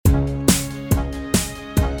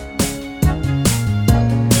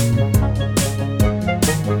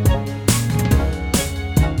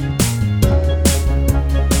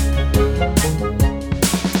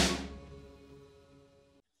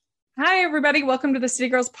everybody. Welcome to the City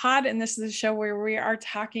Girls Pod. And this is a show where we are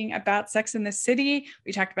talking about Sex in the City.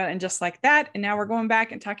 We talked about it in Just Like That. And now we're going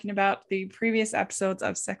back and talking about the previous episodes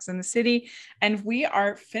of Sex in the City. And we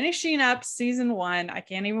are finishing up season 1. I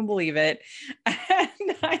can't even believe it.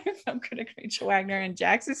 And I'm film critic Rachel Wagner, and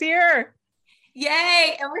Jax is here.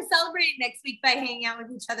 Yay. And we're celebrating next week by hanging out with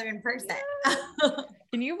each other in person.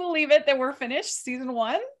 Can you believe it that we're finished season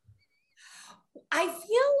 1? I feel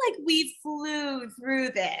like we flew through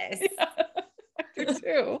this. Yeah, I do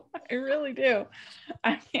too. I really do.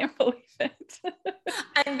 I can't believe it.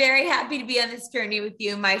 I'm very happy to be on this journey with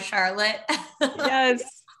you, my Charlotte.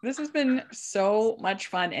 Yes, this has been so much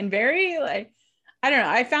fun and very I don't know.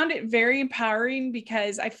 I found it very empowering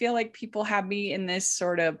because I feel like people have me in this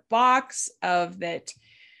sort of box of that.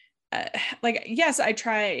 Yes, I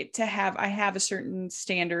have a certain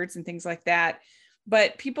standards and things like that,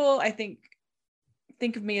 but people, I think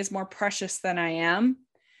of me as more precious than I am,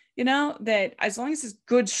 that as long as it's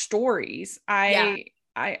good stories, I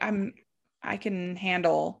can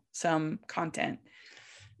handle some content.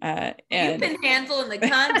 And you've been handling the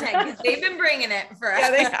content because they've been bringing it for us.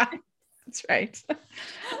 Yeah, that's right.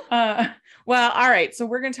 Well, all right. So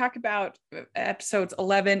we're going to talk about episodes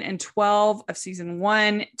 11 and 12 of season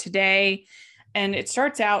 1 today. And it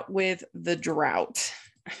starts out with the drought.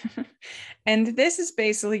 And this is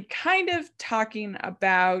basically kind of talking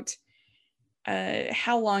about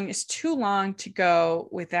how long is too long to go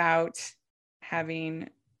without having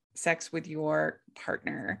sex with your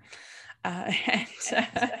partner, and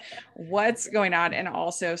what's going on. And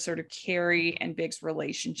also sort of Carrie and Big's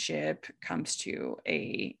relationship comes to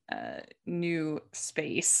a new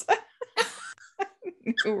space.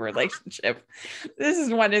 New relationship. This is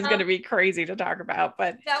one is going to be crazy to talk about,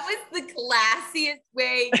 but that was the classiest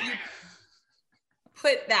way you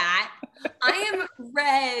put that. I am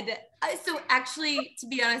red. So actually, to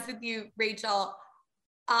be honest with you, Rachel,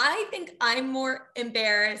 I think I'm more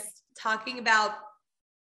embarrassed talking about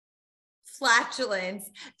flatulence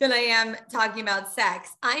than I am talking about sex.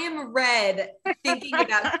 I am red thinking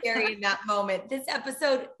about Carrie in that moment. This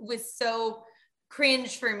episode was so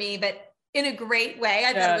cringe for me, but in a great way.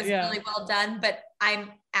 I thought it was really well done, but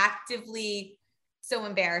I'm actively so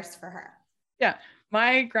embarrassed for her. Yeah,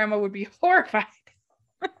 my grandma would be horrified.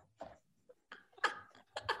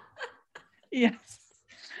 Yes.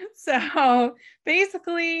 So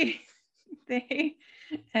basically, things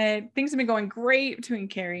have been going great between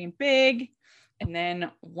Carrie and Big. And then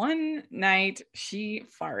one night she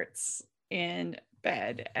farts in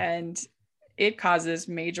bed and it causes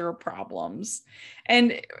major problems.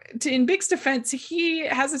 And in Big's defense, he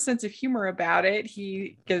has a sense of humor about it.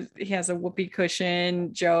 He has a whoopee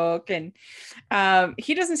cushion joke, and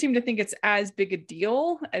he doesn't seem to think it's as big a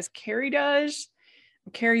deal as Carrie does.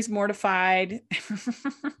 Carrie's mortified.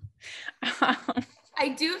 I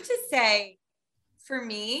do have to say, for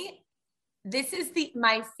me, this is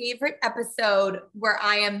my favorite episode where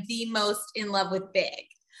I am the most in love with Big,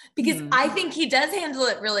 because I think he does handle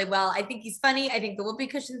it really well. I think he's funny. I think the whoopee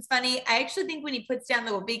cushion's funny. I actually think when he puts down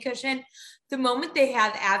the whoopee cushion, the moment they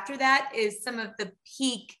have after that is some of the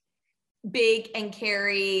peak Big and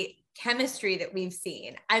Carrie chemistry that we've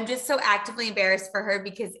seen. I'm just so actively embarrassed for her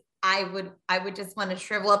because I would just want to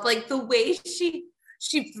shrivel up. Like the way she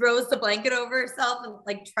throws the blanket over herself and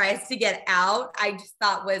like tries to get out, I just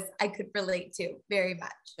thought I could relate to very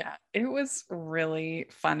much. Yeah, it was really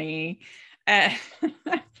funny. It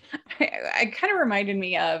kind of reminded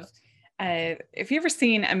me of, if you ever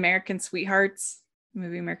seen American Sweethearts, the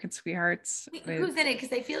movie American Sweethearts? Who's in it?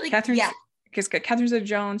 Because I feel like because Catherine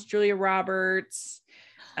Zeta-Jones, Julia Roberts,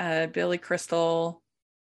 Billy Crystal.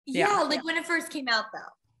 Like when it first came out though.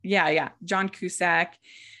 Yeah, John Cusack.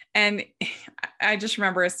 And I just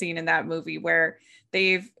remember a scene in that movie where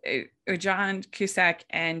John Cusack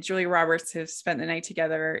and Julia Roberts have spent the night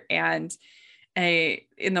together, and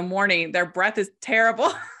in the morning their breath is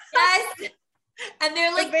terrible. Yes. And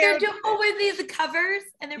they're like, they're doing the covers,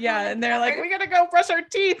 and they're like, we gotta go brush our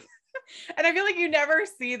teeth. And I feel like you never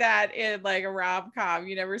see that in like a rom-com.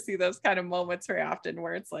 You never see those kind of moments very often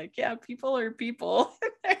where it's like, yeah, people are people.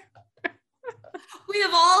 We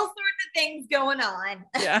have all sorts of things going on.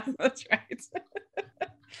 Yeah, that's right.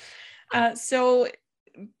 So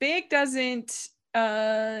Big doesn't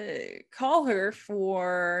call her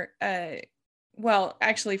for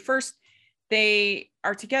actually first they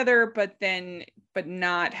are together, but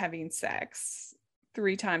not having sex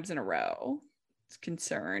 3 times in a row. It's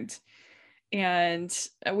concerned. And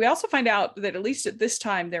we also find out that at least at this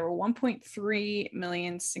time, there were 1.3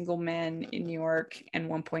 million single men in New York and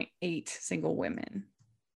 1.8 single women.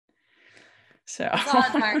 So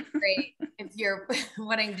odds aren't great if you're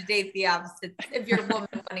wanting to date the opposite. If you're a woman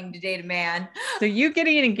wanting to date a man. So you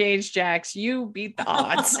getting engaged, Jax, you beat the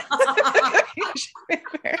odds. You should be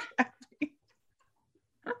very happy.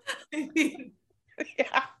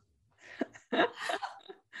 Yeah.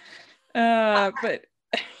 But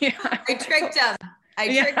yeah. I tricked him.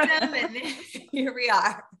 And here we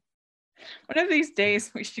are. One of these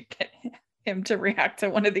days we should get him to react to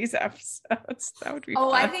one of these episodes. That would be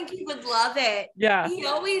fun. I think he would love it. Yeah. He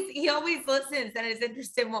always listens and is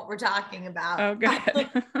interested in what we're talking about. Oh, good.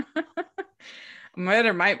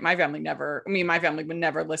 My family never, my family would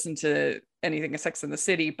never listen to anything of Sex in the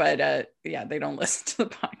City, but yeah, they don't listen to the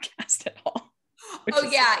podcast at all.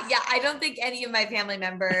 Yeah. I don't think any of my family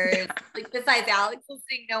members, like besides Alex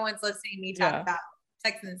listening, no one's listening to me talk about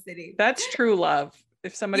Sex in the City. That's true love.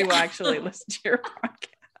 If somebody will actually listen to your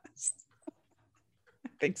podcast. I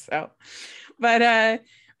think so. But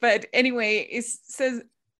anyway,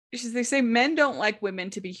 they say men don't like women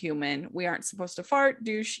to be human. We aren't supposed to fart,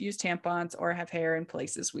 douche, use tampons, or have hair in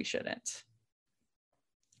places we shouldn't.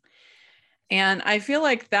 And I feel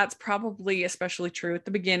like that's probably especially true at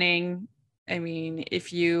the beginning. I mean,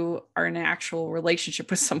 if you are in an actual relationship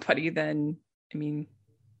with somebody, then,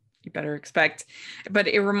 you better expect. But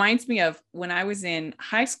it reminds me of when I was in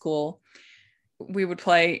high school, we would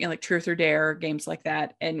play like Truth or Dare, games like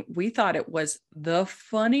that. And we thought it was the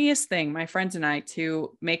funniest thing, my friends and I,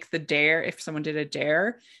 to make the dare, if someone did a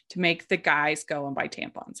dare, to make the guys go and buy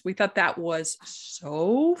tampons. We thought that was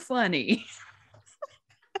so funny.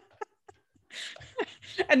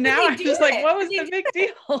 And now I'm just like, what was the big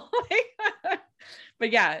deal?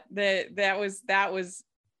 But yeah, that was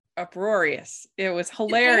uproarious. It was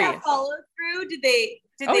hilarious. Did they have follow through? Did they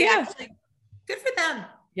actually? Good for them.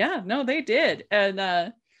 Yeah, no, they did. And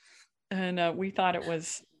we thought it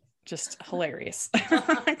was just hilarious.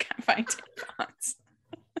 I can't find tampons.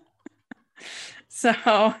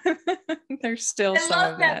 So there's still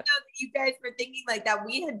some of that. Though, that you guys were thinking like that.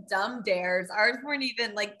 We had dumb dares. Ours weren't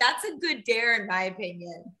even like, that's a good dare in my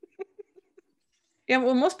opinion. Yeah,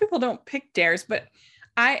 well, most people don't pick dares, but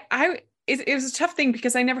it was a tough thing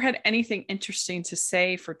because I never had anything interesting to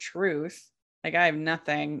say for truth. Like I have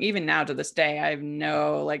nothing, even now to this day, I have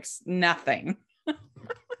nothing.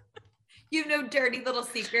 You have no dirty little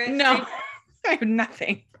secrets? No, I have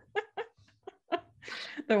nothing.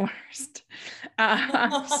 The worst.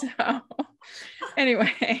 So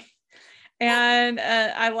anyway, and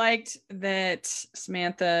I liked that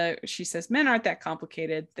Samantha, she says, men aren't that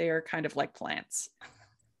complicated. They are kind of like plants.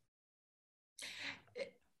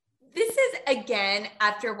 This is, again,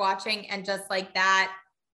 after watching and just like that,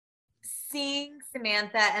 seeing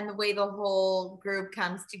Samantha and the way the whole group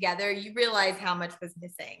comes together, you realize how much was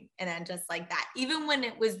missing. And then just like that, even when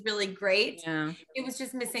it was really great, it was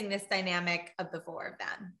just missing this dynamic of the four of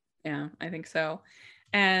them. Yeah, I think so.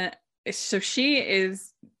 And so she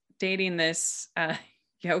is dating this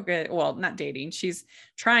yoga, well, not dating, she's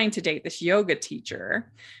trying to date this yoga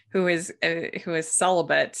teacher who is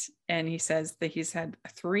celibate, and he says that he's had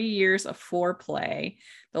 3 years of foreplay.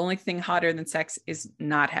 The only thing hotter than sex is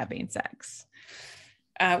not having sex,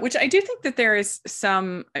 which I do think that there is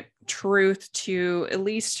some truth to, at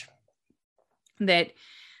least that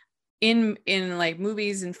in like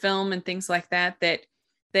movies and film and things like that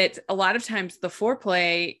a lot of times the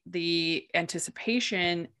foreplay, the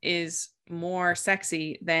anticipation is more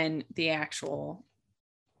sexy than the actual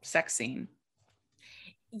sex scene.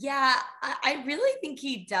 Yeah, I really think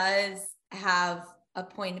he does have a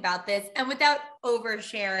point about this. And without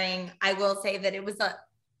oversharing, I will say that I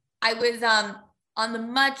was on the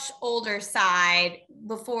much older side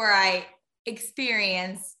before I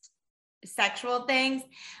experienced sexual things,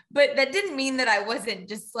 but that didn't mean that I wasn't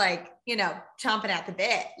just like, chomping at the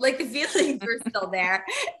bit. Like the feelings were still there.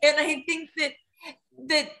 And I think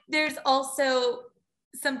that there's also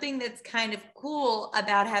something that's kind of cool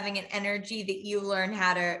about having an energy that you learn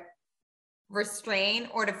how to restrain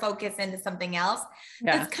or to focus into something else.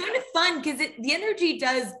 Yeah. That's kind of fun because the energy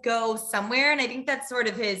does go somewhere. And I think that's sort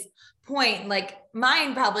of his point. Like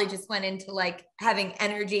mine probably just went into like having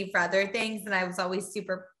energy for other things. And I was always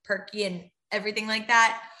super perky and everything like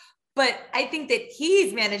that. But I think that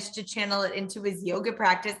he's managed to channel it into his yoga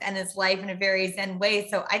practice and his life in a very zen way.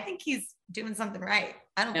 So I think he's doing something right.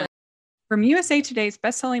 I don't blame. From USA Today's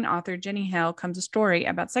best-selling author Jenny Hale comes a story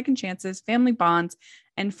about second chances, family bonds,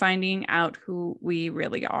 and finding out who we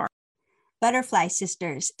really are. Butterfly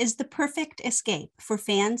Sisters is the perfect escape for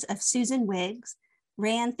fans of Susan Wiggs,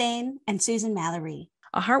 Rand Thane, and Susan Mallory.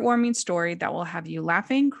 A heartwarming story that will have you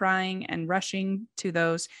laughing, crying, and rushing to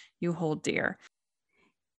those you hold dear.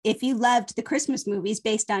 If you loved the Christmas movies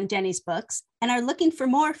based on Jenny's books and are looking for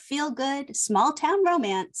more feel-good, small-town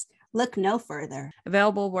romance, look no further.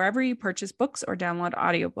 Available wherever you purchase books or download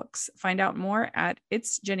audiobooks. Find out more at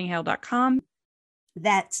itsjennyhale.com.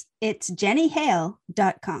 That's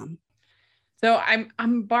itsjennyhale.com. So I'm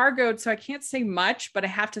embargoed, so I can't say much, but I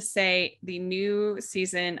have to say the new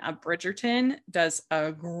season of Bridgerton does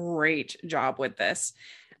a great job with this.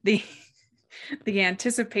 The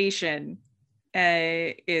anticipation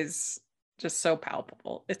is just so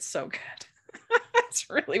palpable. It's so good. It's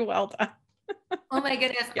really well done. Oh my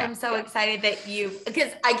goodness. Yeah. I'm so excited that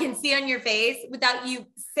because I can see on your face without you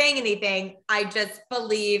saying anything. I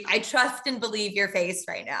trust and believe your face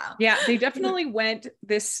right now. Yeah. They definitely went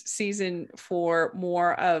this season for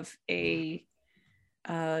more of a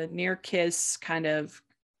near kiss kind of,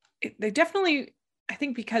 they definitely, I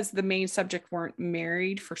think because the main subject weren't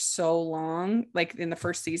married for so long, like in the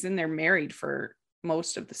first season, they're married for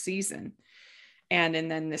most of the season. And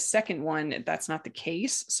then the second one, that's not the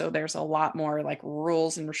case. So there's a lot more like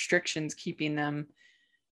rules and restrictions keeping them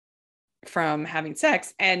from having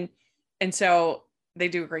sex. And so they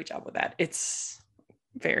do a great job with that. It's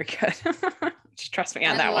very good. Just trust me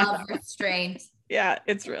on that one. I love restraint. Yeah,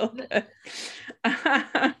 it's real good.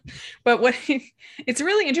 But it's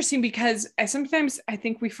really interesting because sometimes I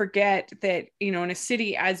think we forget that, in a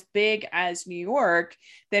city as big as New York,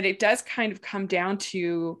 that it does kind of come down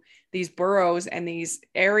to these boroughs and these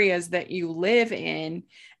areas that you live in.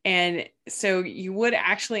 And so you would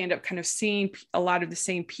actually end up kind of seeing a lot of the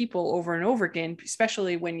same people over and over again,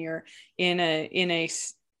 especially when you're in a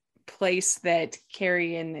place that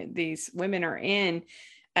Carrie and these women are in.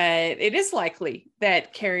 It is likely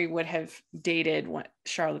that Carrie would have dated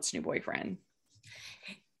Charlotte's new boyfriend.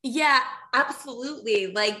 Yeah, absolutely.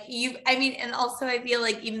 And also I feel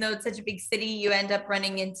like even though it's such a big city, you end up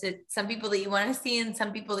running into some people that you want to see and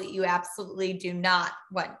some people that you absolutely do not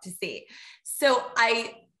want to see. So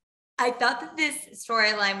I thought that this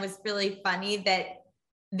storyline was really funny, that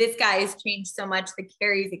this guy has changed so much that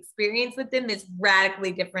Carrie's experience with him is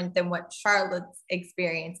radically different than what Charlotte's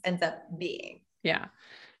experience ends up being. Yeah.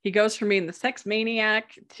 He goes from being the sex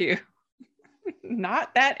maniac to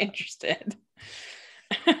not that interested.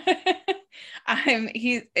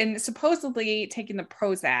 And supposedly taking the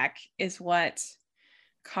Prozac is what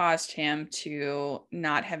caused him to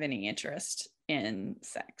not have any interest in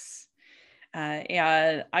sex.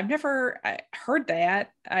 Yeah, I've never heard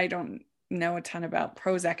that. I don't know a ton about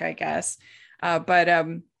Prozac, I guess.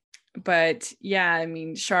 But yeah, I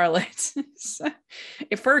mean, Charlotte,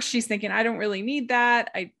 at first she's thinking, I don't really need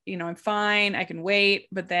that. I'm fine. I can wait.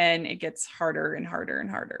 But then it gets harder and harder and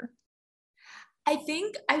harder. I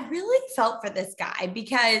think I really felt for this guy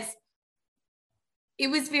because it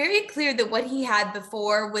was very clear that what he had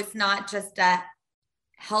before was not just a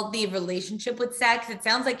healthy relationship with sex. It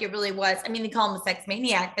sounds like it really was. I mean, they call him a sex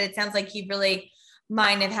maniac, but it sounds like he really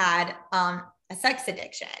might have had a sex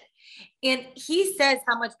addiction. And he says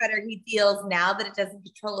how much better he feels now that it doesn't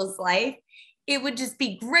control his life. It would just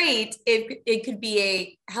be great if it could be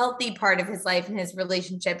a healthy part of his life and his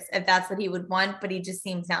relationships, if that's what he would want. But he just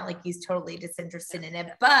seems not like he's totally disinterested in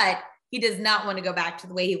it. But he does not want to go back to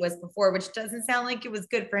the way he was before, which doesn't sound like it was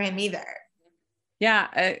good for him either.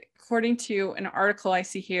 Yeah. According to an article I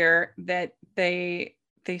see here, that they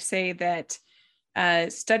say that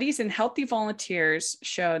studies in healthy volunteers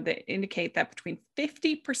showed that indicate that between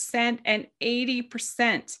 50% and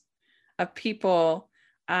 80% of people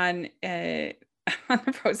on the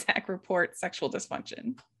Prozac report sexual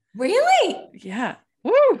dysfunction. Really? Yeah.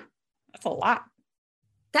 Woo! That's a lot.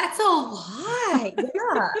 That's a lot.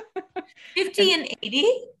 Yeah. 50 and 80?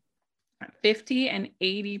 50 and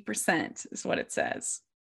 80% is what it says.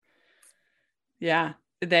 Yeah.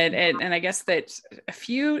 And I guess that a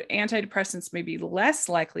few antidepressants may be less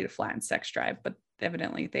likely to flatten sex drive, but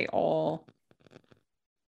evidently they all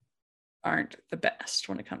aren't the best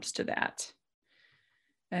when it comes to that.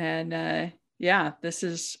 And yeah, this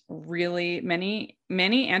is really many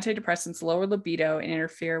antidepressants lower libido and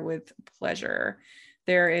interfere with pleasure.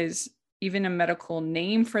 There is even a medical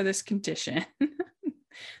name for this condition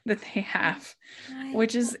that they have,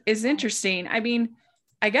 which is interesting. I mean,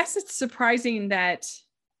 I guess it's surprising that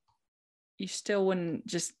you still wouldn't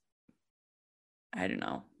just, I don't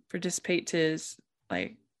know, participate to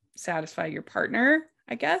like satisfy your partner,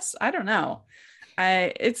 I guess. I don't know.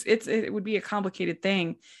 It would be a complicated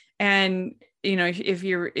thing. And,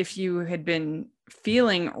 if you had been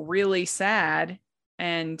feeling really sad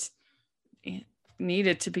and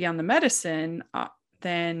needed to be on the medicine,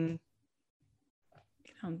 then,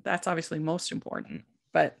 that's obviously most important.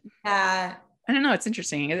 But I don't know. It's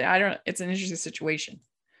interesting. It's an interesting situation.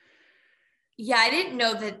 Yeah, I didn't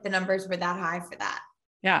know that the numbers were that high for that.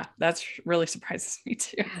 Yeah, that's really surprises me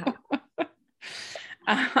too.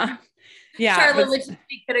 Charlotte but Lachey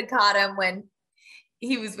could have caught him when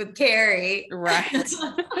he was with Carrie. right.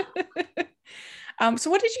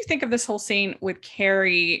 So what did you think of this whole scene with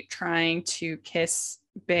Carrie trying to kiss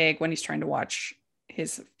Big when he's trying to watch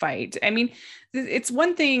his fight? I mean, it's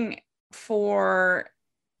one thing for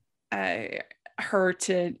her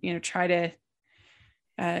to, try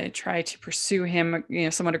to pursue him,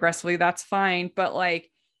 somewhat aggressively. That's fine. But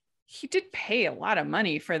like, he did pay a lot of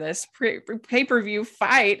money for this pay-per-view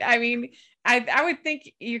fight. I mean, I would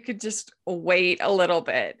think you could just wait a little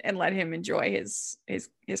bit and let him enjoy his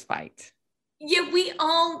fight. Yeah, we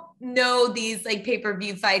all know these like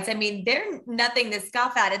pay-per-view fights. I mean, they're nothing to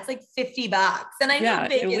scoff at. It's like $50. And I know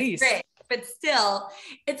Big is rich, but still,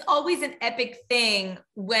 it's always an epic thing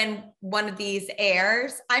when one of these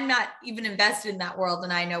airs. I'm not even invested in that world,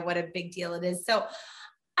 and I know what a big deal it is. So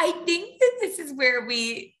I think that this is where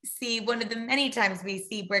we see one of the many times we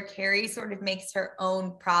see where Carrie sort of makes her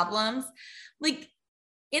own problems. Like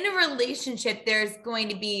in a relationship, there's going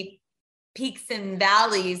to be peaks and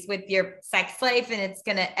valleys with your sex life, and it's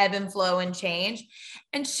going to ebb and flow and change.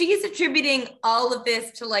 And she's attributing all of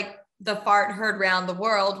this to like the fart heard around the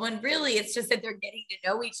world, when really it's just that they're getting to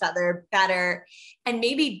know each other better. And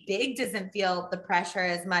maybe Big doesn't feel the pressure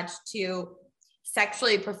as much to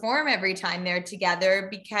sexually perform every time they're together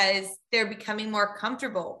because they're becoming more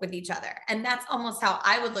comfortable with each other. And that's almost how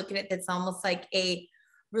I would look at it. That's almost like a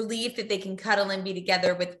relief that they can cuddle and be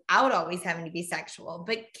together without always having to be sexual.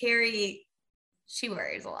 But Carrie, she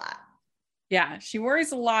worries a lot. Yeah, she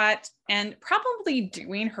worries a lot, and probably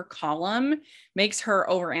doing her column makes her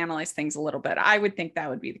overanalyze things a little bit. I would think that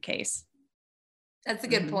would be the case. That's a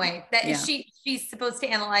good point. That she's supposed to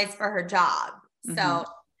analyze for her job. So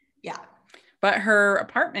yeah. But her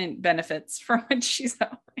apartment benefits from when she's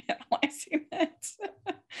analyzing it.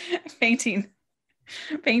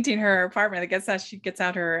 painting her apartment. I guess that she gets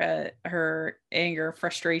out her anger,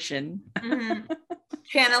 frustration.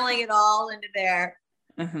 Channeling it all into there.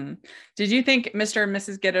 Did you think Mr. and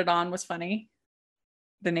Mrs. Get It On was funny?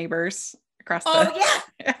 The neighbors across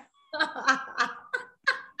yeah.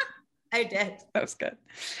 I did. That was good.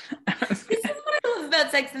 This is what I love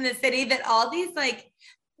about Sex and the City, that all these like,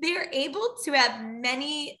 they're able to have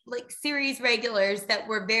many like series regulars that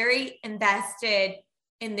were very invested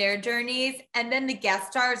in their journeys. And then the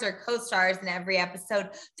guest stars or co-stars in every episode,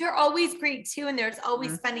 they're always great too. And there's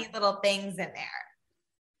always funny little things in there.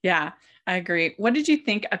 Yeah, I agree. What did you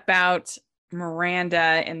think about Miranda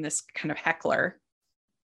and this kind of heckler,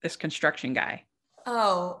 this construction guy?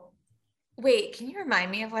 Oh, wait, can you remind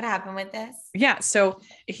me of what happened with this? Yeah, so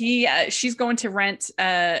she's going to rent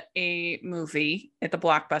a movie at the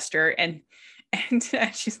Blockbuster, and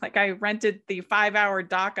she's like, I rented the 5-hour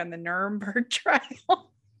doc on the Nuremberg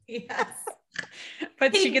trial. Yes.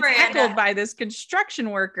 But she gets heckled by this construction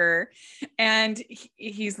worker, and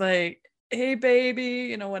he's like, hey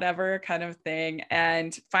baby, whatever kind of thing.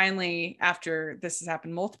 And finally, after this has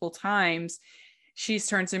happened multiple times, she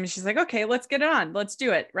turns to him and she's like, okay, let's get it on. Let's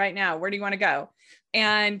do it right now. Where do you want to go?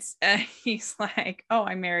 And he's like, oh,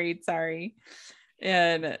 I'm married. Sorry.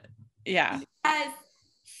 And yeah. Yes.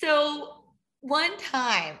 So one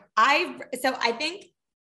time I think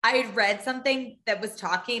I had read something that was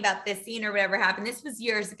talking about this scene or whatever happened. This was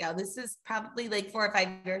years ago. This is probably like 4 or 5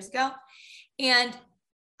 years ago. And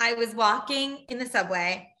I was walking in the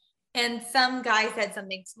subway and some guy said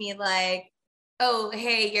something to me like, oh,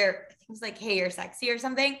 hey, you're sexy or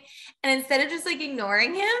something. And instead of just like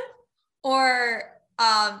ignoring him or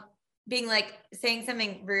being like saying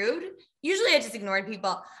something rude, usually I just ignored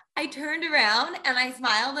people. I turned around and I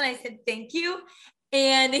smiled and I said, thank you.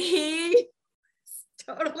 And he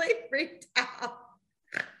totally freaked out.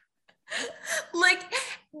 Like,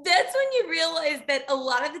 that's when you realize that a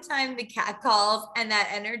lot of the time the cat calls and that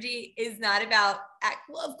energy is not about,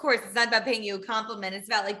 well, of course, it's not about paying you a compliment. It's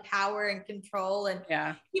about like power and control. And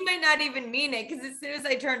yeah, he might not even mean it, because as soon as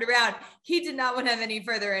I turned around, he did not want to have any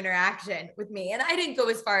further interaction with me. And I didn't go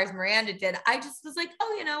as far as Miranda did. I just was like,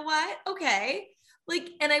 oh, you know what? Okay. Like,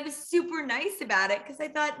 and I was super nice about it because I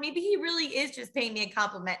thought maybe he really is just paying me a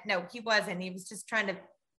compliment. No, he wasn't. He was just trying to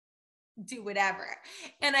do whatever.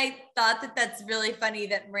 And I thought that that's really funny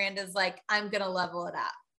that Miranda's like, I'm gonna level it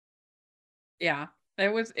up. Yeah,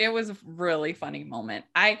 it was a really funny moment.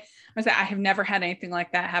 I have never had anything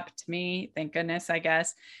like that happen to me, thank goodness, I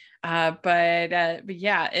guess. But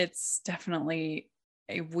yeah, it's definitely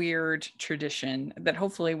a weird tradition that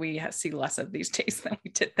hopefully we see less of these days than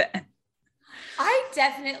we did then. I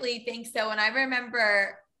definitely think so. And I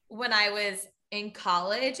remember when I was in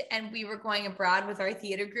college and we were going abroad with our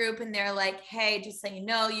theater group, and they're like, hey, just so you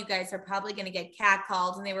know, you guys are probably going to get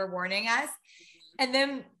catcalled, and they were warning us. And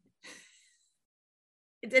then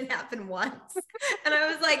it didn't happen once. And I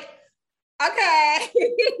was like, okay.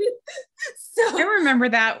 So I remember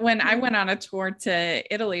that when I went on a tour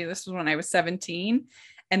to Italy, this was when I was 17,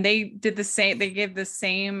 and they did the same, they gave the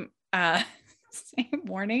same same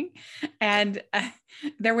warning. And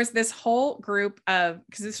there was this whole group of,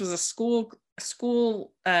 because this was a school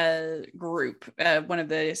group, one of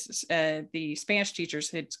the Spanish teachers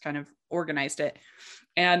had kind of organized it.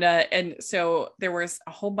 And so there was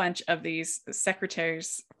a whole bunch of these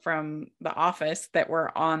secretaries from the office that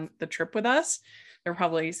were on the trip with us. There were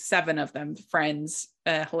probably 7 of them, friends,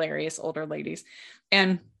 hilarious older ladies.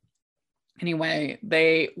 And anyway,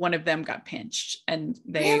 one of them got pinched, and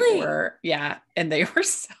they were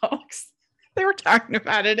so they were talking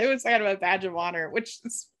about it. It was kind of a badge of honor, which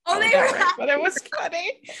is right, but it was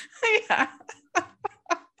funny. Yeah.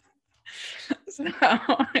 So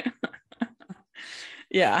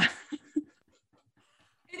yeah.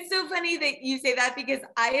 It's so funny that you say that, because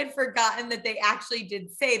I had forgotten that they actually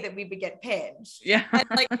did say that we would get pinched. Yeah. And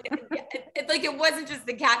it wasn't just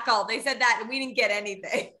the cat call. They said that and we didn't get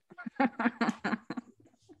anything.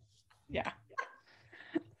 Yeah.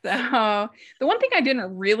 So the one thing I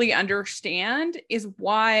didn't really understand is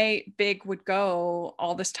why Big would go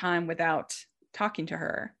all this time without talking to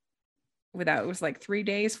her. It was like 3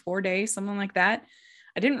 days, 4 days, something like that.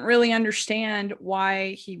 I didn't really understand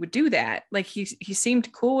why he would do that. Like he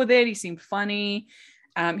seemed cool with it. He seemed funny.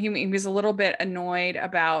 He was a little bit annoyed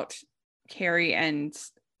about Carrie and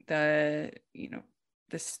the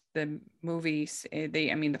movies,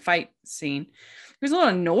 the fight scene. He was a little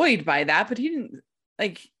annoyed by that, but he didn't,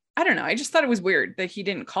 like, I don't know. I just thought it was weird that he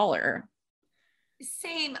didn't call her.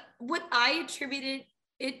 Same. What I attributed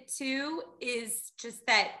it to is just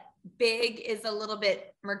that Big is a little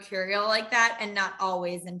bit mercurial like that and not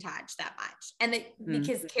always in touch that much. And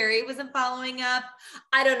because Carrie wasn't following up,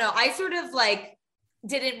 I don't know. I sort of like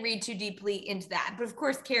didn't read too deeply into that. But of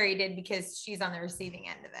course, Carrie did, because she's on the receiving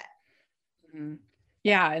end of it. Mm-hmm.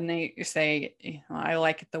 Yeah, and they say, I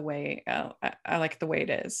like it the way I like the way it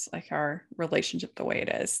is, like our relationship the way it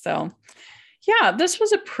is. So yeah, this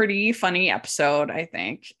was a pretty funny episode, I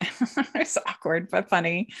think. It's awkward but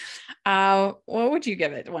funny. What would you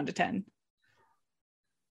give it, 1 to 10?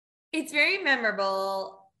 It's very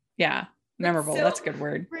memorable. Yeah, memorable. So that's a good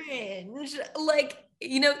word. Cringe. Like,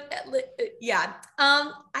 yeah.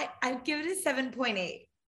 I'd give it a 7.8.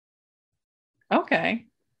 Okay.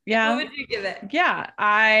 Yeah. What would you give it? Yeah,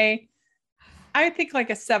 I think like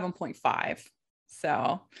a 7.5.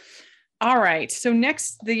 So all right. So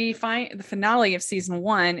next, the finale of season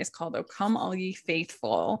 1 is called "O Come All Ye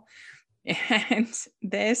Faithful." And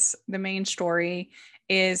the main story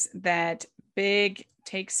is that Big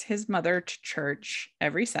takes his mother to church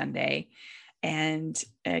every Sunday, and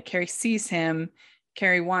Carrie sees him.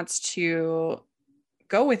 Carrie wants to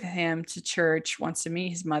go with him to church, wants to meet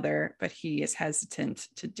his mother, but he is hesitant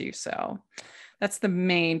to do so. That's the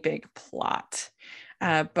main big plot.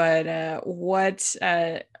 But what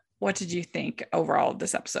did you think overall of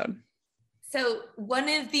this episode? So one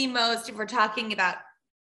of the most, if we're talking about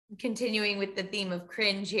continuing with the theme of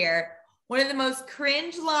cringe here, one of the most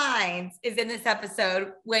cringe lines is in this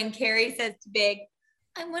episode when Carrie says to Big,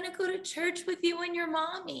 I want to go to church with you and your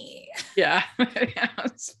mommy. Yeah.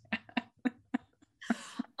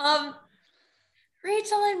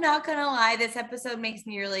 Rachel, I'm not going to lie. This episode makes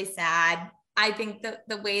me really sad. I think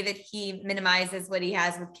the way that he minimizes what he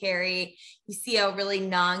has with Carrie, you see how really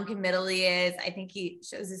non-committal he is. I think he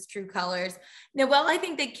shows his true colors. Now, while I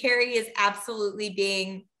think that Carrie is absolutely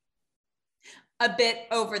being a bit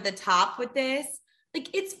over the top with this,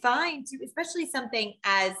 like, it's fine to, especially something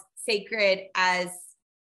as sacred as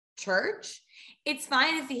church. It's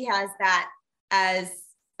fine if he has that as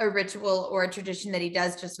a ritual or a tradition that he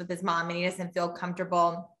does just with his mom and he doesn't feel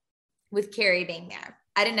comfortable with Carrie being there.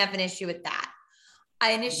 I didn't have an issue with that. I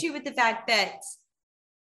had an issue with the fact that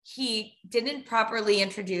he didn't properly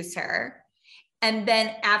introduce her. And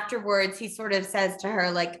then afterwards, he sort of says to her,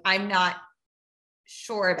 like, I'm not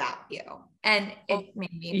sure about you. And it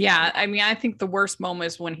made me. Yeah. I mean, I think the worst moment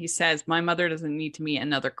is when he says, my mother doesn't need to meet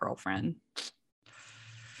another girlfriend.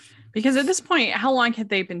 Because at this point, how long had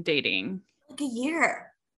they been dating? Like a year.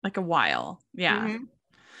 Like a while. Yeah. Mm-hmm.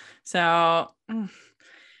 So,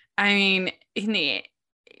 I mean,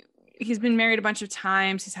 he's been married a bunch of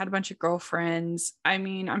times. He's had a bunch of girlfriends. I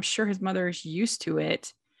mean, I'm sure his mother is used to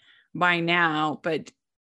it by now, but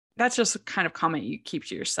that's just a kind of comment you keep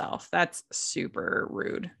to yourself. That's super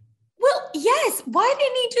rude. Well, yes. Why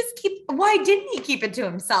didn't he keep it to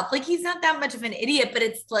himself? Like, he's not that much of an idiot, but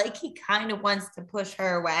it's like he kind of wants to push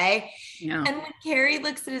her away. Yeah. And when Carrie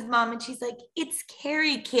looks at his mom and she's like, it's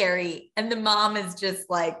Carrie. And the mom is just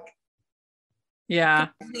like, yeah,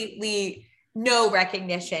 completely no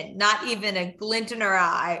recognition, not even a glint in her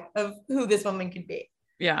eye of who this woman could be.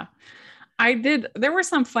 yeah. There were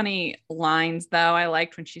some funny lines though. I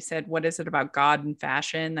liked when she said, what is it about God and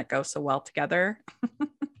fashion that go so well together?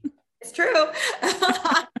 It's true.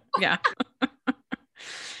 Yeah.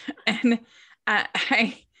 And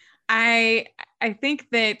I think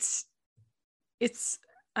that it's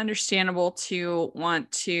understandable to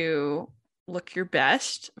want to look your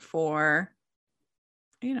best for,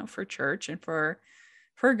 for church and for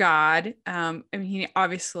God. I mean, he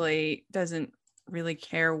obviously doesn't really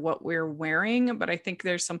care what we're wearing, but I think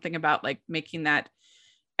there's something about like making that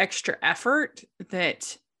extra effort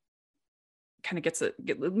that kind of gets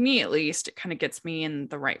me, at least it kind of gets me in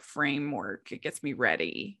the right framework. It gets me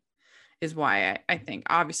ready, is why I think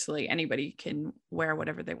obviously anybody can wear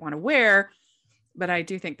whatever they want to wear, but I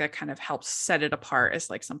do think that kind of helps set it apart as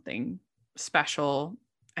like something special.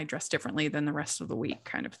 I dress differently than the rest of the week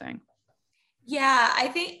kind of thing. Yeah, I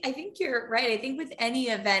think you're right. I think with any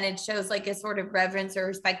event, it shows like a sort of reverence or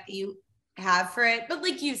respect that you have for it. But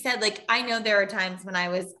like you said, like I know there are times when I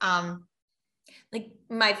was like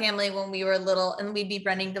my family when we were little and we'd be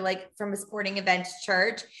running to like from a sporting event to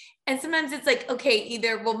church. And sometimes it's like, okay,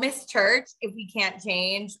 either we'll miss church if we can't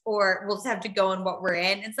change, or we'll just have to go in what we're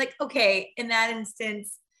in. It's like, okay, in that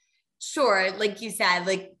instance, sure, like you said,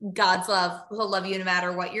 like God's love, he'll love you no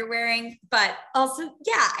matter what you're wearing. But also,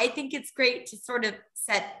 yeah, I think it's great to sort of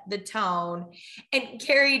set the tone. And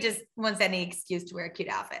Carrie just wants any excuse to wear a cute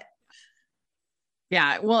outfit.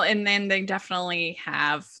 Yeah, well, and then they definitely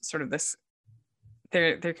have sort of this,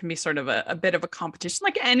 there can be sort of a bit of a competition,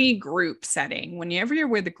 like any group setting. Whenever you're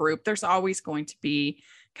with a group, there's always going to be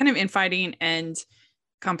kind of infighting and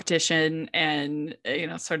competition and,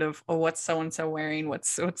 sort of, oh, what's so-and-so wearing? What's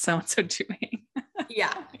so-and-so doing?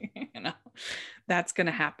 Yeah. That's going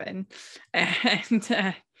to happen.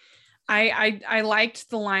 And I liked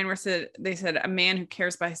the line where they said, a man who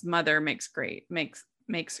cares about his mother makes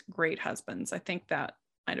great husbands. I think that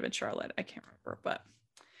might've been Charlotte. I can't remember, but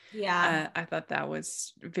yeah, I thought that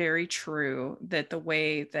was very true, that the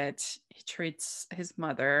way that he treats his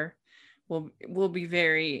mother will be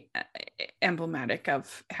very emblematic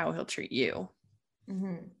of how he'll treat you.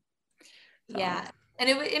 mm-hmm. So. Yeah. And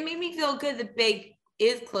it made me feel good that Big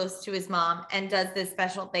is close to his mom and does this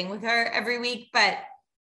special thing with her every week. But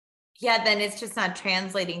yeah, then it's just not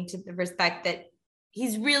translating to the respect that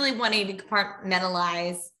he's really wanting to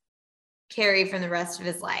compartmentalize Carrie from the rest of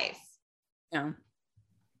his life. Yeah.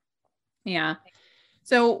 Yeah.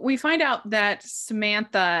 So we find out that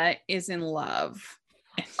Samantha is in love.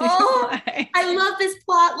 Oh, I love this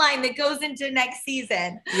plot line that goes into next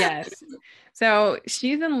season. Yes. So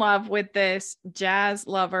she's in love with this jazz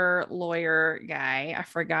lover lawyer guy. I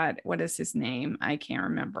forgot what is his name. I can't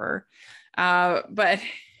remember. But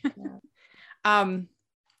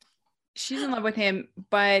she's in love with him,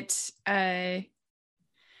 but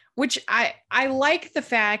which I like the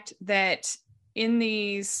fact that in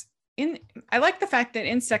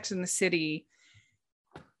Sex and the City,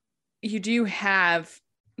 you do have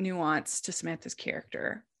nuance to Samantha's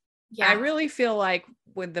character. Yeah. I really feel like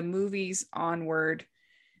with the movies onward,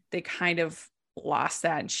 they kind of lost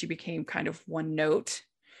that, and she became kind of one note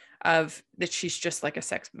of that she's just like a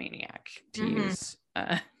sex maniac, to use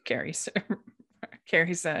Carrie's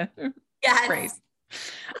phrase.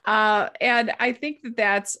 And I think that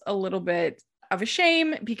that's a little bit of a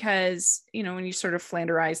shame, because when you sort of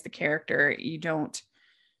flanderize the character, you don't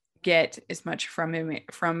get as much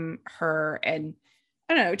from her, and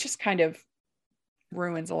I don't know, it just kind of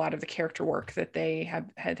ruins a lot of the character work that they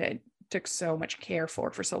had took so much care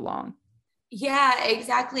for so long. Yeah,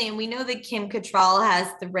 exactly. And we know that Kim Cattrall has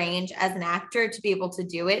the range as an actor to be able to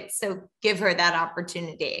do it, so give her that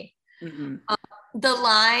opportunity. Mm-hmm. The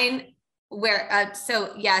line where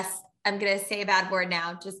so yes, I'm gonna say a bad word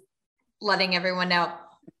now, just letting everyone know,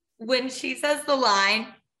 when she says the line,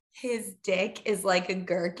 his dick is like a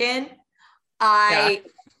gherkin, I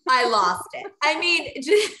lost it. I mean,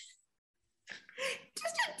 just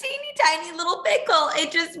a teeny tiny little pickle.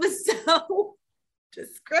 It just was so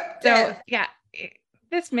descriptive. So yeah,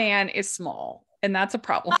 this man is small, and that's a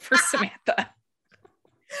problem for Samantha.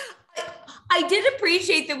 I did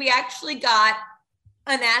appreciate that we actually got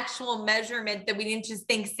an actual measurement, that we didn't just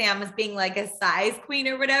think Sam was being like a size queen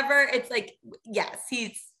or whatever. It's like, yes,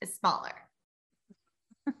 he's smaller.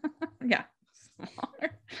 Yeah,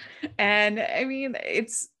 smaller. And I mean,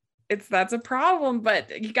 it's that's a problem,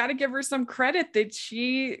 but you got to give her some credit that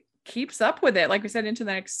she keeps up with it. Like we said, into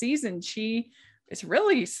the next season, she is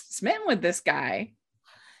really smitten with this guy.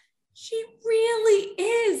 She really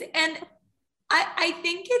is. And I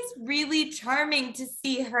think it's really charming to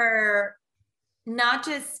see her not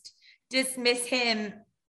just dismiss him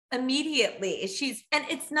immediately. And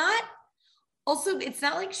it's not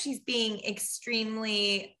like she's being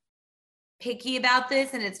extremely picky about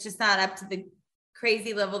this and it's just not up to the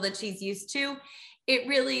crazy level that she's used to. It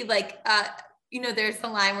really there's the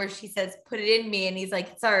line where she says, put it in me. And he's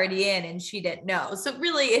like, it's already in. And she didn't know. So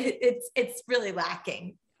really it's really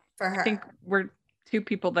lacking for her. I think we're two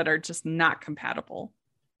people that are just not compatible.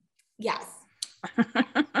 Yes.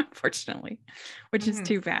 Unfortunately, which is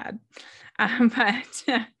too bad. I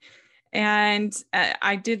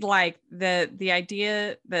did like the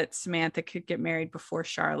idea that Samantha could get married before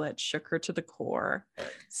Charlotte shook her to the core.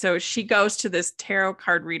 So she goes to this tarot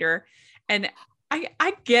card reader, and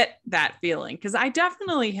I get that feeling because I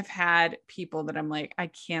definitely have had people that I'm like, I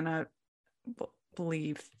cannot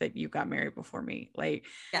believe that you got married before me. Like,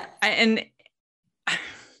 yeah.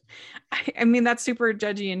 I mean, that's super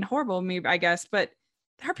judgy and horrible of me, I guess, but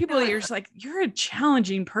there are people that you're just like, you're a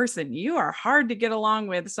challenging person. You are hard to get along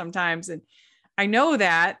with sometimes. And I know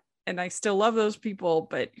that, and I still love those people,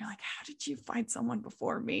 but you're like, how did you find someone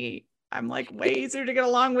before me? I'm like way easier to get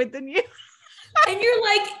along with than you. And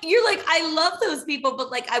you're like, I love those people,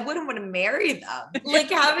 but like, I wouldn't want to marry them. Like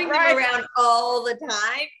having them around all the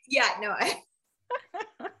time. Yeah, no.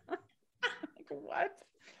 Like, what?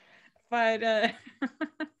 But, well,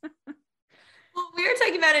 we were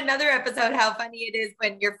talking about another episode, how funny it is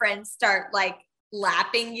when your friends start like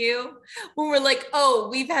lapping you. When we're like, oh,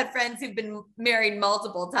 we've had friends who've been married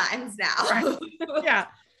multiple times now. Right. Yeah.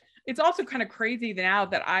 It's also kind of crazy now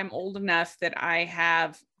that I'm old enough that I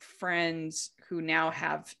have friends who now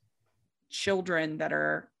have children that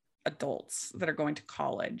are adults that are going to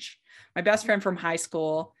college. My best friend from high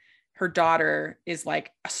school, her daughter is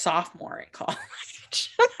like a sophomore at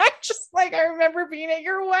college. I just like, I remember being at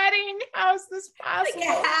your wedding. How is this possible?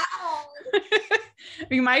 Like, how? I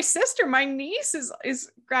mean, my niece is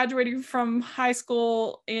graduating from high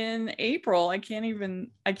school in April. I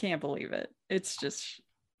can't believe it. It's just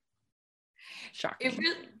shocking.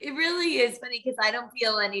 It really is funny because I don't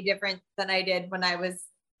feel any different than I did when I was,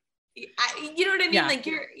 you know what I mean? Yeah. Like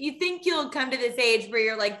you think you'll come to this age where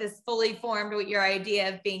you're like this fully formed what your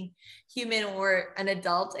idea of being human or an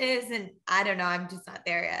adult is. And I don't know, I'm just not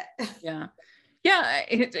there yet. Yeah. Yeah,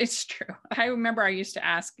 it's true. I remember I used to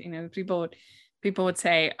ask, people would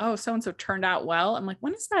say, oh, so-and-so turned out well. I'm like,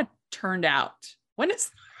 when is that turned out? I love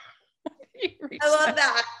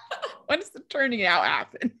that. When does the turning out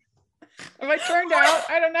happen? Have I turned out?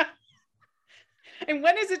 I don't know. And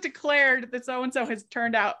when is it declared that so-and-so has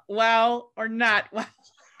turned out well or not well?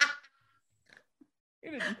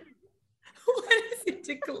 When is it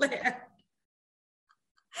declared?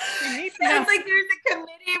 It's like there's a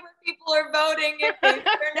committee where people are voting if they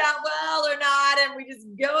turned out well or not, and we just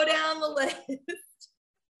go down the list.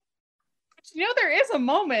 There is a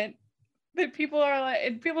moment that people are like,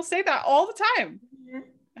 and people say that all the time.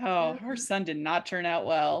 Mm-hmm. Oh, her son did not turn out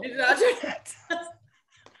well. Did not turn out.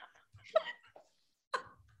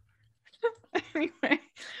 Anyway,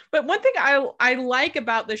 but one thing I like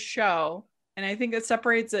about the show, and I think that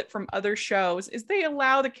separates it from other shows, is they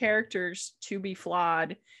allow the characters to be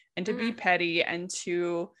flawed and to be petty and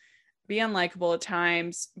to be unlikable at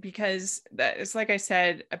times, because that is, like I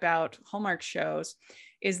said about Hallmark shows,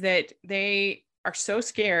 is that they are so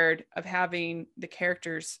scared of having the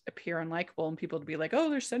characters appear unlikable and people to be like, oh,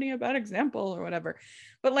 they're setting a bad example or whatever.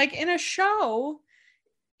 But like in a show,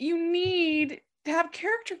 you need to have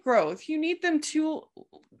character growth. You need them to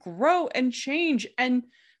grow and change and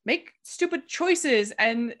make stupid choices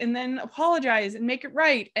and then apologize and make it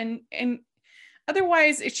right. And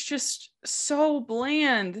otherwise it's just so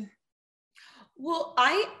bland. Well,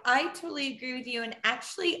 I totally agree with you. And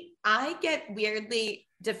actually I get weirdly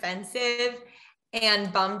defensive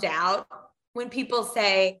and bummed out when people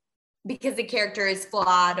say, because the character is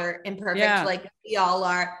flawed or imperfect, like we all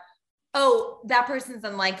are, oh, that person's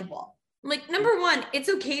unlikable. Like, number one, it's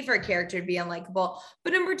okay for a character to be unlikable.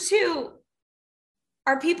 But number two,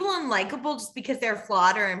 are people unlikable just because they're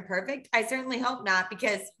flawed or imperfect? I certainly hope not,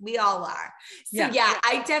 because we all are. So yeah,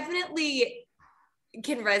 I definitely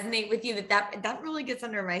can resonate with you that really gets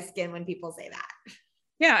under my skin when people say that.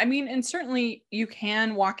 Yeah, I mean, and certainly you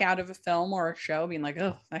can walk out of a film or a show being like,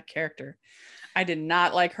 oh, that character, I did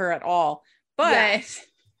not like her at all. But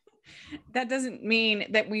that doesn't mean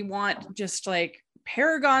that we want just like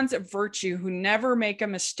paragons of virtue who never make a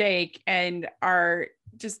mistake and are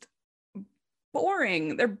just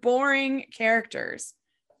boring. They're boring characters.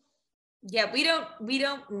 Yeah, we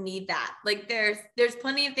don't need that. Like there's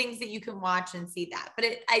plenty of things that you can watch and see that. But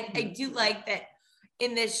I do like that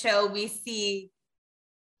in this show we see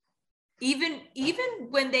even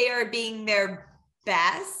when they are being their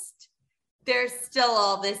best, there's still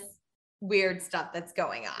all this weird stuff that's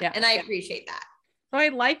going on. Yeah. And I appreciate that. So I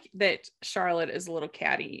like that Charlotte is a little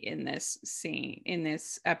catty in this scene, in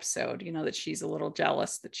this episode, you know, that she's a little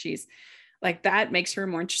jealous, that she's like, that makes her a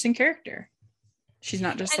more interesting character. She's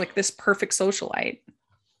not just like this perfect socialite.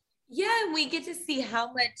 Yeah. And we get to see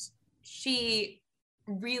how much she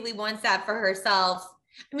really wants that for herself.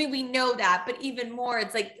 I mean, we know that, but even more,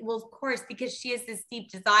 it's like, well, of course, because she has this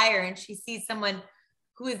deep desire and she sees someone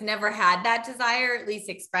who has never had that desire, at least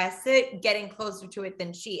express it, getting closer to it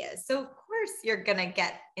than she is. So of course you're going to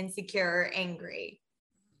get insecure or angry.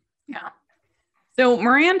 Yeah. So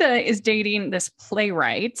Miranda is dating this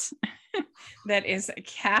playwright that is a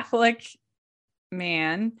Catholic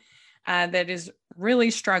man that is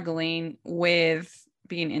really struggling with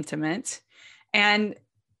being intimate. And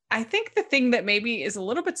I think the thing that maybe is a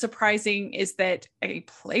little bit surprising is that a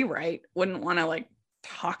playwright wouldn't want to like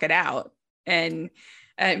talk it out. And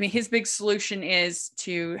I mean, his big solution is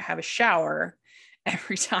to have a shower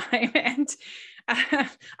every time. And I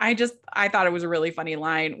thought it was a really funny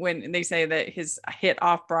line when they say that his hit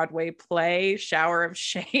off-Broadway play, Shower of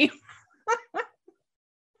Shame.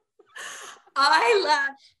 I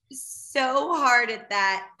laughed so hard at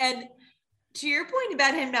that. And to your point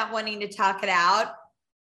about him not wanting to talk it out,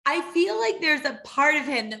 I feel like there's a part of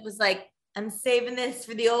him that was like, I'm saving this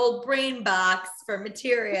for the old brain box for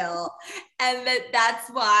material. And that's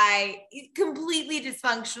why completely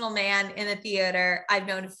dysfunctional man in a theater. I've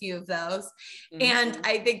known a few of those. Mm-hmm. And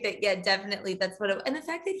I think that, yeah, definitely that's what and the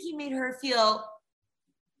fact that he made her feel,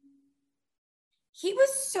 he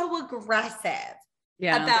was so aggressive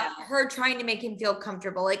about her trying to make him feel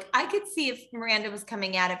comfortable. Like I could see if Miranda was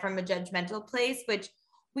coming at it from a judgmental place, which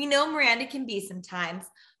we know Miranda can be sometimes.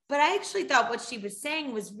 But I actually thought what she was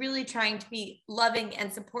saying was really trying to be loving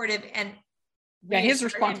and supportive. And his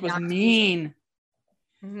response was mean.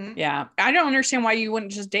 Mm-hmm. Yeah. I don't understand why you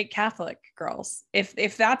wouldn't just date Catholic girls.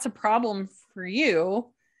 If that's a problem for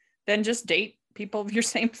you, then just date people of your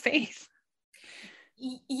same faith.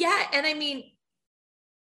 Yeah. And I mean,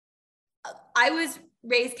 I was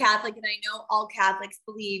raised Catholic and I know all Catholics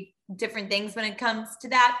believe different things when it comes to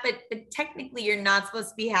that, but technically you're not supposed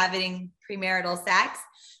to be having premarital sex.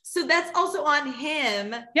 So that's also on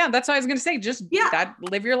him. Yeah, that's what I was going to say. Just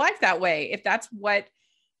live your life that way. If that's what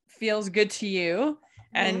feels good to you,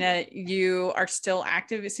 mm-hmm. and you are still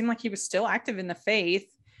active, it seemed like he was still active in the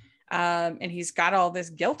faith, and he's got all this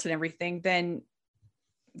guilt and everything, then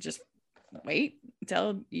just wait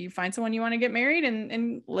until you find someone you want to get married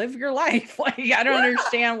and live your life. Like, I don't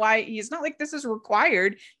understand why he's not like, this is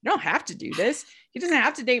required. You don't have to do this. He doesn't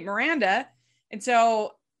have to date Miranda. And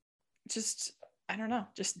so just, I don't know,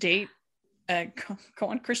 just date, go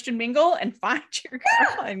on Christian Mingle and find your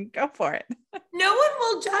girl and go for it. No one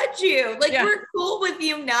will judge you. Like we're cool with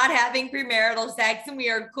you not having premarital sex and we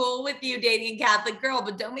are cool with you dating a Catholic girl,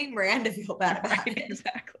 but don't make Miranda feel bad about it.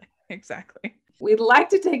 Exactly. We'd like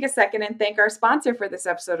to take a second and thank our sponsor for this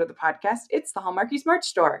episode of the podcast. It's the Hallmarkies merch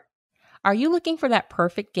store. Are you looking for that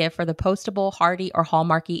perfect gift for the postable, Hardy, or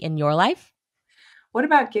Hallmarky in your life? What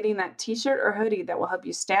about getting that t-shirt or hoodie that will help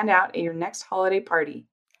you stand out at your next holiday party?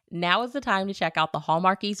 Now is the time to check out the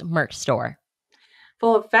Hallmarkies merch store.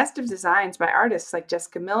 Full of festive designs by artists like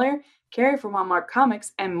Jessica Miller, Carrie from Hallmark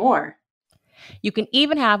Comics, and more. You can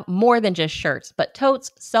even have more than just shirts, but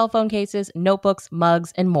totes, cell phone cases, notebooks,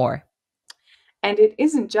 mugs, and more. And it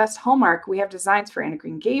isn't just Hallmark. We have designs for Anna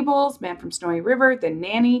Green Gables, Man from Snowy River, The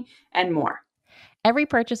Nanny, and more. Every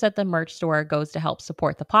purchase at the merch store goes to help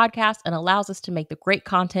support the podcast and allows us to make the great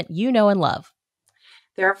content you know and love.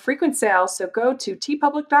 There are frequent sales, so go to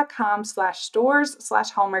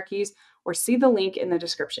tpublic.com/stores/Hallmarkies or see the link in the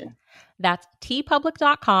description. That's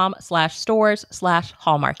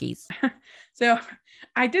tpublic.com/stores/Hallmarkies. So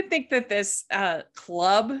I did think that this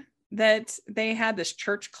club that they had, this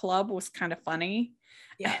church club, was kind of funny.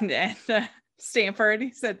 Yeah. And Stanford,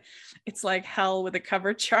 he said, it's like hell with a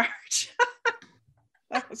cover charge.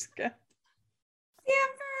 That was good.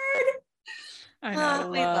 Stanford. I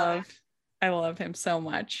know. I love him so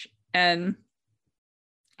much. And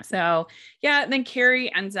so, then Carrie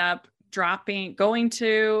ends up going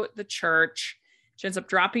to the church. She ends up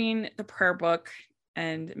dropping the prayer book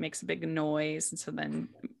and it makes a big noise. And so then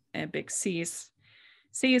Big sees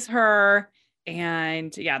her,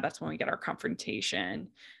 and that's when we get our confrontation.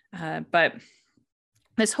 But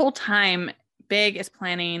this whole time, Big is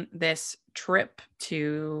planning this trip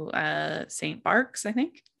to St. Barks, I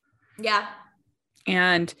think. Yeah.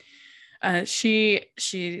 And she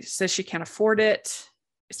says she can't afford it.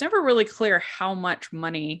 It's never really clear how much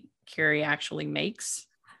money Carrie actually makes.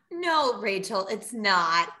 No, Rachel, it's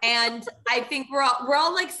not. And I think we're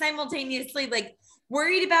all like simultaneously like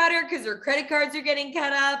worried about her because her credit cards are getting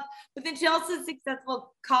cut up. But then she also is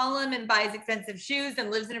successful column and buys expensive shoes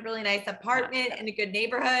and lives in a really nice apartment in a good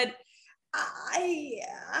neighborhood.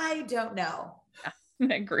 I don't know.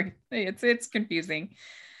 I agree. It's confusing.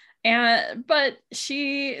 But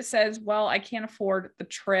she says, well, I can't afford the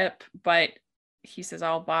trip, but he says,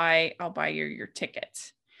 I'll buy your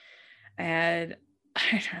ticket. And I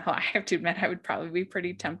don't know, I have to admit, I would probably be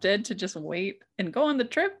pretty tempted to just wait and go on the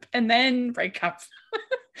trip and then break up.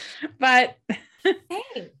 But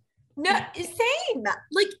same. No, same.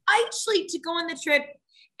 Like, actually, to go on the trip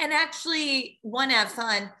and actually, one, have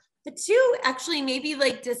fun, but two, actually maybe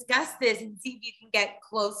like discuss this and see if you can get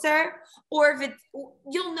closer, or if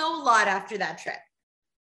you'll know a lot after that trip. I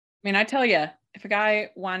mean, I tell you, if a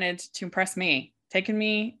guy wanted to impress me, taking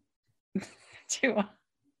me to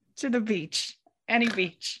the beach, any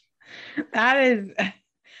beach, I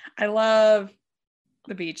love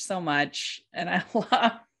the beach so much. And I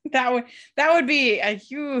love that would be a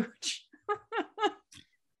huge.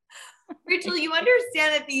 Rachel, you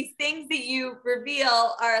understand that these things that you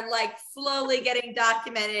reveal are like slowly getting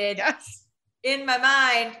documented in my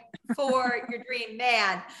mind for your dream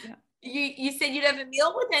man. Yeah. You said you'd have a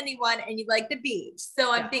meal with anyone and you like the beach.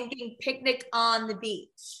 So I'm thinking picnic on the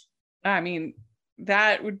beach. I mean,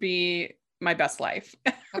 that would be my best life.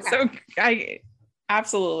 Okay. So I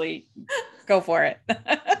absolutely go for it.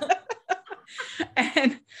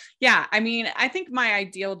 And yeah, I mean, I think my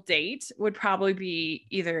ideal date would probably be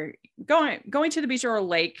either going to the beach or a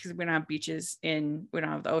lake, because we don't have beaches we don't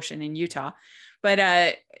have the ocean in Utah. But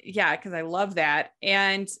yeah, because I love that.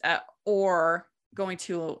 And or going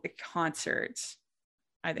to a concert,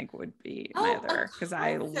 I think would be my other, because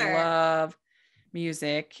I love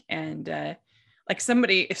music. And like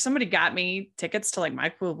if somebody got me tickets to like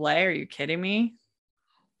Michael Bublé, are you kidding me?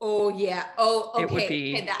 Oh yeah. Oh, okay. It would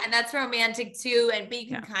be, and that's romantic too. But you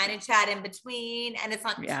can kind of chat in between, and it's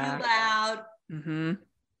not too loud. Mm-hmm.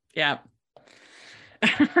 Yeah.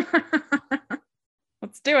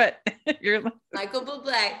 Let's do it. You're Michael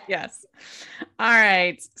Bublé. Yes. All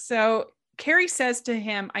right. So Carrie says to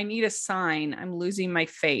him, I need a sign. I'm losing my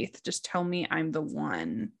faith. Just tell me I'm the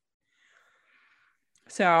one.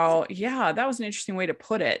 So yeah, that was an interesting way to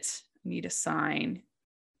put it. Need a sign.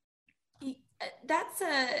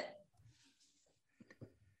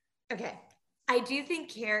 Okay. I do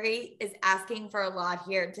think Carrie is asking for a lot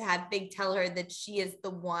here to have Big tell her that she is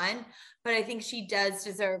the one, but I think she does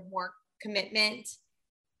deserve more commitment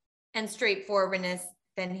and straightforwardness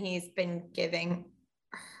than he's been giving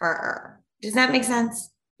her. Does that make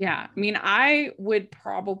sense? Yeah. I mean, I would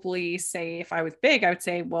probably say, if I was Big, I would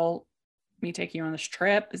say, well, me taking you on this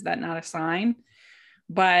trip, is that not a sign?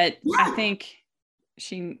 But yeah. I think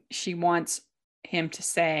she wants him to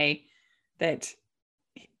say that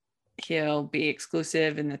he'll be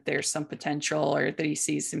exclusive and that there's some potential, or that he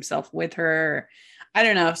sees himself with her. I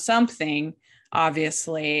don't know, something,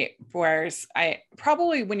 obviously. Whereas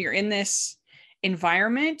when you're in this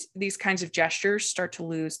environment, these kinds of gestures start to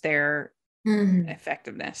lose their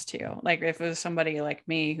effectiveness too. Like if it was somebody like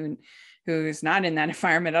me who's not in that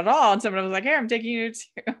environment at all, and somebody was like, hey, I'm taking you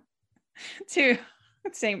to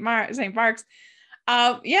St. Barks.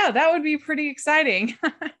 Yeah, that would be pretty exciting.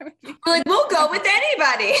 We're like, we'll go with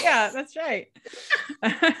anybody. Yeah, that's right.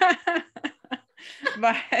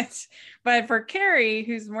 But for Carrie,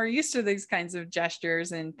 who's more used to these kinds of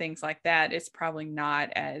gestures and things like that, it's probably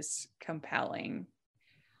not as compelling.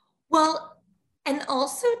 Well, and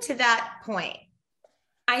also to that point,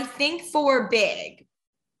 I think for Big,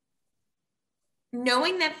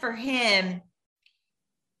 knowing that for him,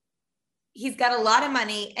 he's got a lot of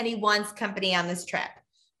money and he wants company on this trip.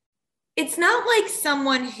 It's not like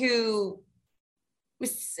someone who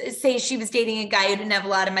say she was dating a guy who didn't have a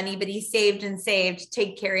lot of money, but he saved to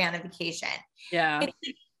take Carrie on a vacation. Yeah.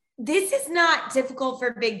 This is not difficult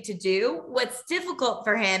for Big to do. What's difficult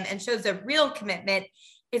for him and shows a real commitment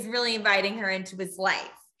is really inviting her into his life.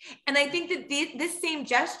 And I think that this same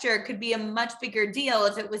gesture could be a much bigger deal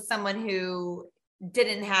if it was someone who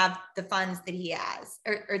didn't have the funds that he has,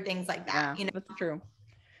 or things like that. Yeah,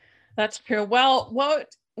 that's true. Well,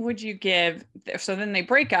 what would you give? So then they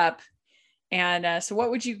break up, and so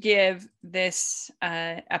what would you give this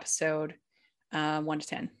episode 1 to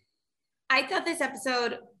 10? I thought this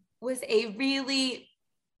episode was a really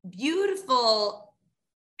beautiful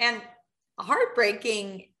and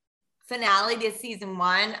heartbreaking finale to season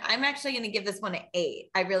 1, I'm actually going to give this one an 8.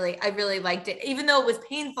 I really liked it. Even though it was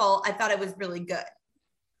painful, I thought it was really good.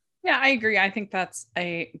 Yeah, I agree. I think that's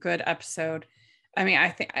a good episode. I mean,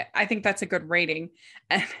 I think that's a good rating.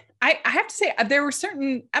 And I have to say, there were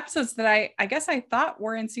certain episodes that I guess I thought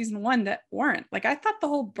were in season 1 that weren't. Like, I thought the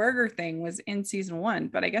whole burger thing was in season 1,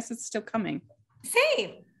 but I guess it's still coming.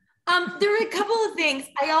 Same. There were a couple of things.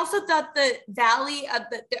 I also thought the Valley of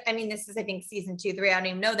I mean, this is, I think, season 2, 3, I don't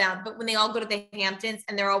even know that, but when they all go to the Hamptons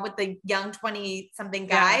and they're all with the young 20-something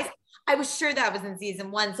guys, I was sure that was in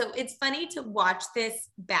season 1. So it's funny to watch this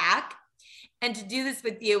back and to do this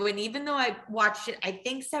with you. And even though I watched it, I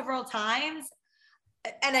think several times,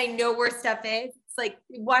 and I know where stuff is, it's like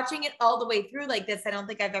watching it all the way through like this. I don't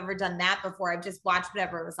think I've ever done that before. I've just watched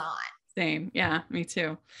whatever was on. Same. Yeah, me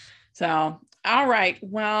too. So, all right.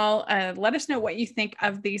 Well, let us know what you think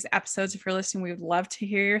of these episodes. If you're listening, we would love to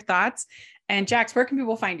hear your thoughts. And Jax, where can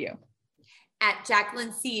people find you? At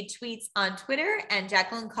Jacqueline C. Tweets on Twitter and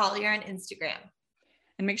Jacqueline Collier on Instagram.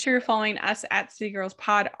 And make sure you're following us at City Girls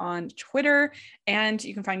Pod on Twitter. And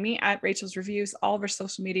you can find me at Rachel's Reviews, all of our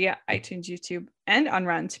social media, iTunes, YouTube, and on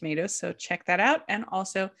Rotten Tomatoes. So check that out. And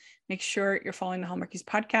also make sure you're following the Hallmarkies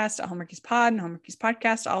Podcast at Hallmarkies Pod and Hallmarkies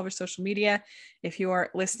Podcast, all of our social media. If you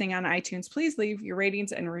are listening on iTunes, please leave your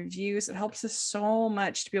ratings and reviews. It helps us so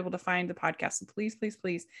much to be able to find the podcast. So please, please,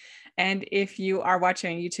 please. And if you are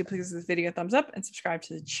watching on YouTube, please give this video a thumbs up and subscribe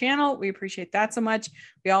to the channel. We appreciate that so much.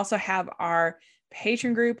 We also have our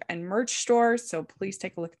Patreon group and merch store, so please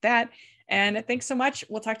take a look at that. And thanks so much.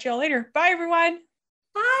 We'll talk to y'all later. Bye, everyone.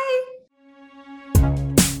 Bye.